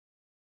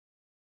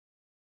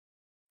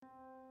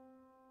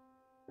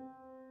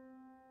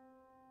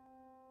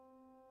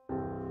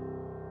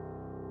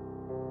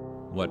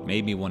What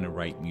made me want to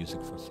write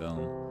music for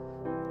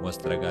film was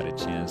that I got a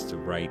chance to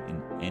write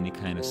in any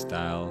kind of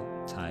style,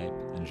 type,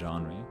 and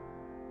genre.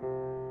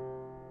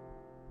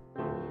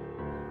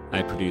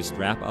 I produced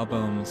rap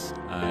albums,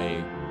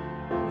 I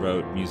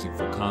wrote music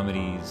for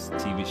comedies,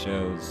 TV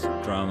shows,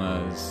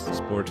 dramas,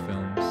 sports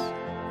films.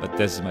 But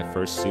this is my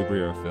first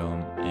superhero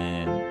film,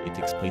 and it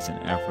takes place in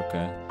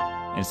Africa.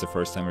 And it's the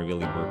first time I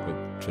really worked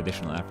with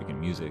traditional African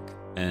music.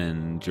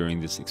 And during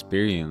this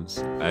experience,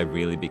 I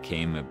really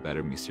became a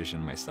better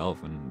musician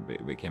myself and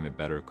became a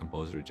better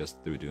composer just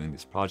through doing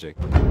this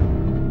project.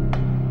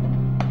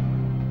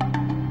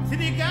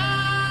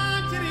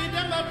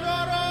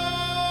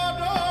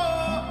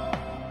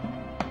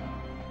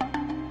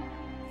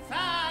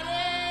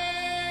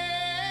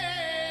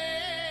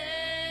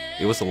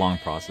 It was a long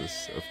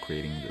process of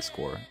creating the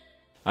score.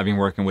 I've been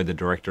working with the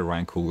director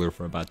Ryan Coogler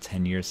for about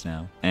 10 years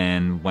now.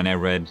 And when I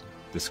read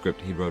the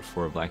script he wrote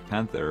for Black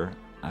Panther,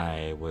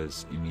 I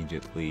was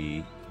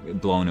immediately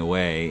blown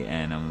away,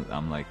 and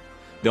I'm like,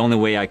 the only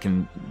way I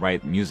can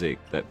write music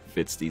that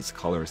fits these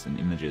colors and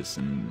images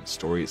and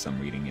stories I'm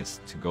reading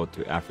is to go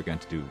to Africa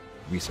and to do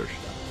research.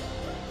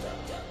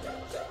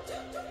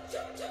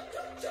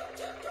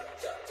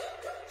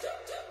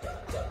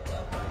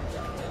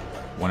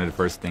 One of the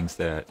first things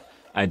that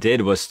I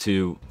did was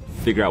to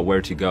figure out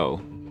where to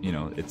go. You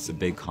know, it's a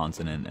big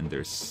continent and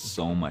there's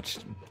so much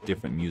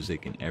different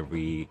music in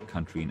every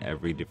country, in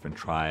every different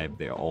tribe.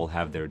 They all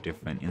have their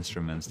different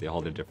instruments, they all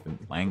have their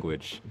different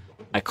language.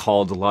 I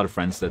called a lot of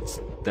friends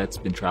that's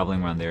been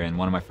traveling around there, and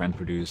one of my friends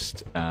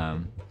produced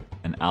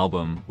an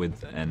album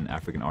with an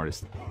African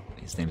artist.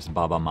 His name is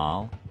Baba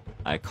Mal.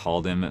 I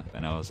called him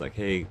and I was like,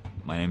 hey,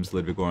 my name is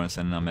Ludwig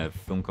Göransson, I'm a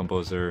film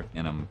composer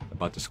and I'm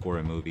about to score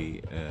a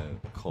movie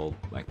called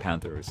Black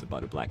Panther. It's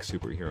about a black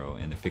superhero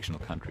in a fictional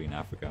country in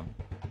Africa.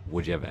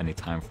 Would you have any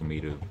time for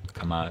me to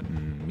come out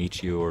and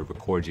meet you or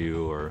record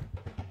you or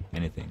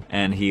anything?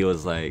 And he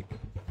was like,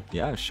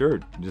 yeah, sure,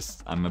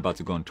 just I'm about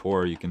to go on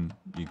tour, you can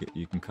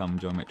come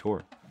join my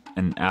tour.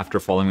 And after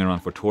following me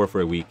around for tour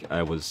for a week,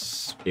 I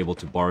was able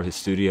to borrow his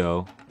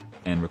studio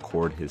and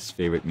record his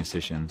favorite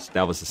musicians.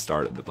 That was the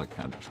start of the Black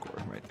Panther score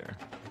right there.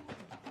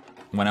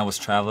 When I was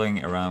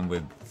traveling around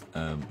with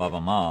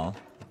Baba Mal,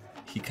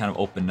 he kind of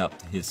opened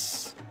up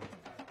his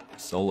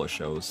solo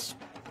shows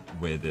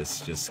with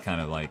this just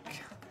kind of like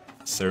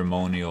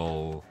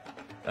ceremonial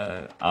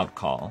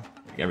outcall.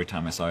 Like every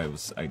time I saw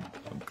it, I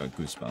got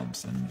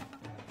goosebumps,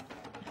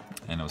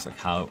 and I was like,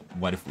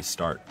 what if we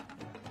start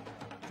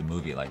the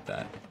movie like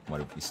that?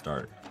 What if we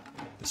start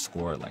the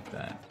score like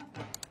that?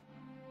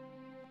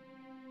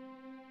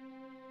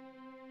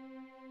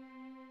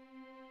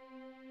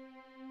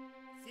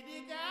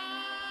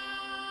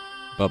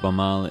 Baba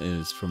Mal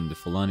is from the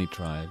Fulani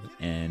tribe,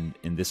 and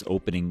in this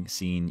opening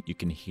scene you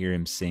can hear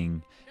him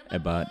sing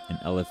about an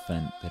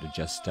elephant that had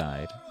just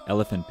died.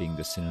 Elephant being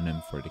the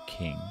synonym for the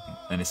king.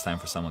 And it's time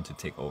for someone to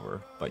take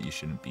over, but you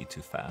shouldn't be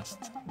too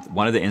fast.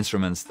 One of the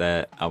instruments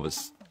that I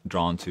was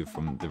drawn to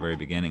from the very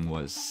beginning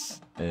was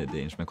the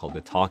instrument called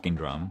the talking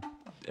drum.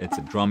 It's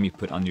a drum you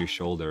put under your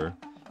shoulder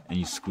and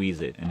you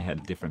squeeze it, and it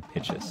had different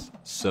pitches.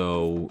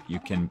 So you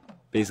can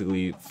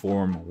basically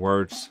form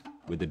words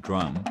with the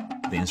drum.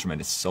 The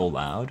instrument is so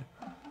loud.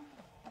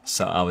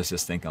 So I was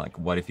just thinking, like,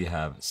 what if you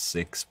have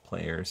 6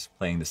 players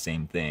playing the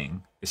same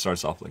thing? It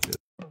starts off like this.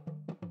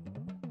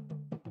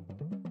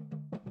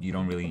 You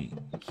don't really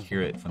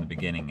hear it from the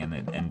beginning,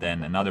 and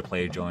then another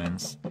player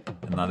joins,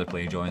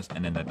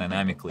 and then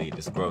dynamically it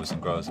just grows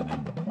and grows, and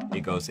then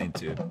it goes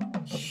into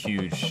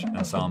huge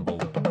ensemble.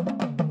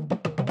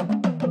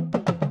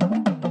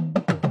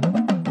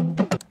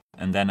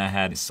 And then I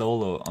had a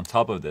solo on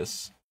top of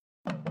this.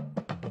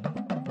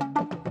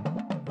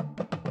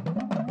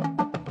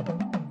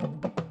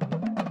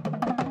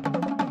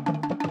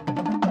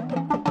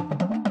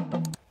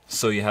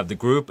 So you have the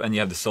group and you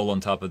have the solo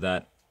on top of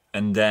that.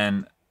 And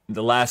then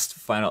the last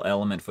final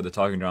element for the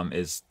talking drum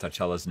is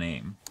T'Challa's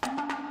name.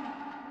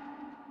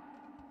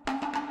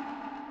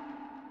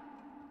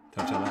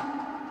 T'Challa.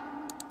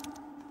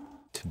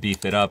 To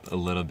beef it up a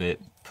little bit,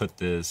 put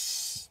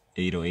this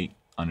 808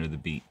 under the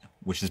beat,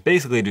 which is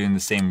basically doing the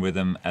same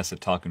rhythm as the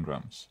talking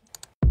drums.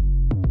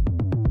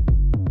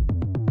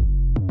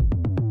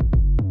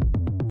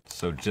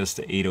 So just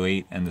the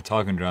 808 and the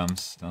talking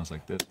drums sounds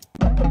like this.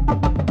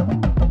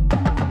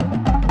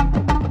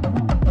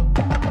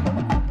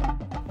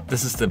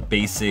 This is the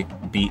basic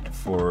beat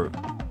for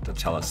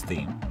T'Challa's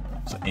theme.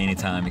 So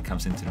anytime it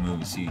comes into the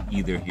movies, you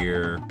either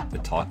hear the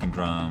talking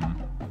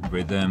drum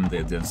rhythm,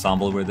 the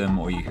ensemble rhythm,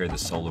 or you hear the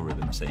solo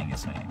rhythm saying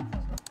his name.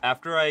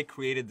 After I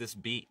created this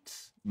beat,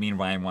 me and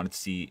Ryan wanted to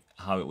see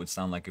how it would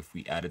sound like if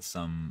we added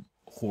some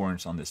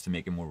horns on this to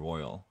make it more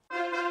royal.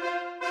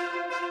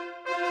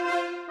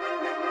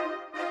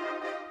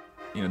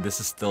 You know, this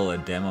is still a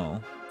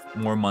demo.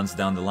 More months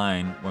down the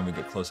line, when we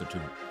get closer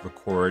to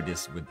record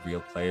this with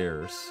real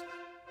players,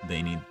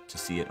 they need to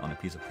see it on a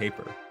piece of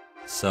paper.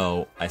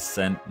 So I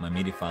sent my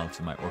MIDI file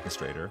to my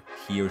orchestrator.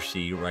 He or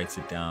she writes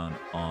it down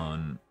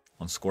on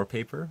score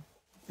paper.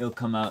 It'll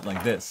come out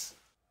like this.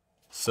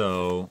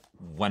 So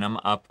when I'm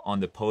up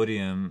on the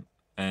podium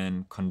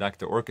and conduct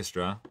the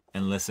orchestra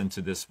and listen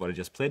to this, what I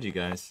just played you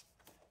guys,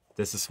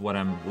 this is what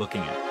I'm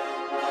looking at.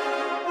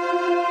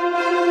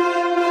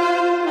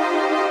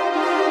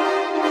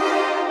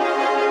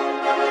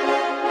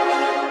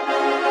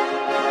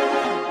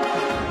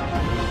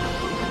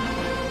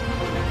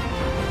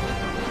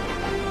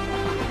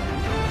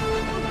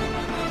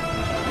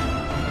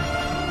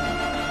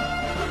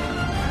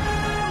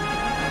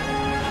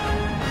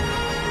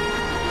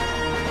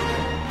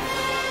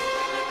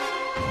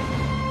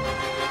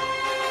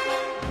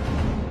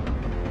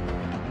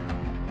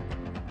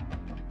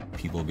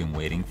 People have been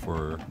waiting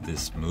for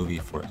this movie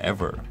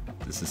forever.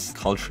 This is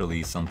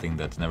culturally something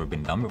that's never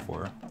been done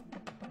before.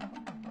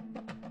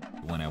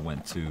 When I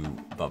went to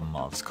Bob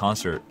Marley's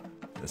concert,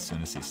 as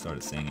soon as he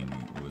started singing,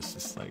 it was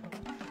just like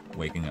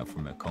waking up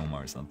from a coma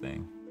or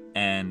something.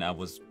 And I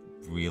was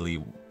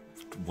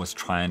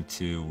trying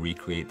to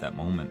recreate that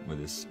moment with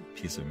this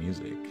piece of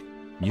music.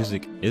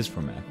 Music is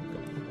from Africa,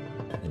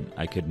 and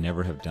I could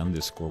never have done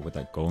this score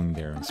without going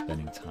there and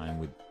spending time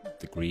with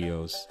the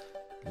griots,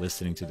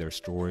 listening to their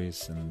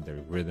stories and their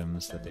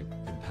rhythms that they've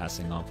been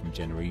passing on from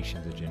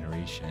generation to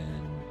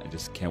generation. I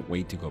just can't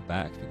wait to go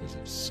back because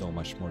there's so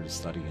much more to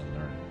study and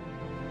learn.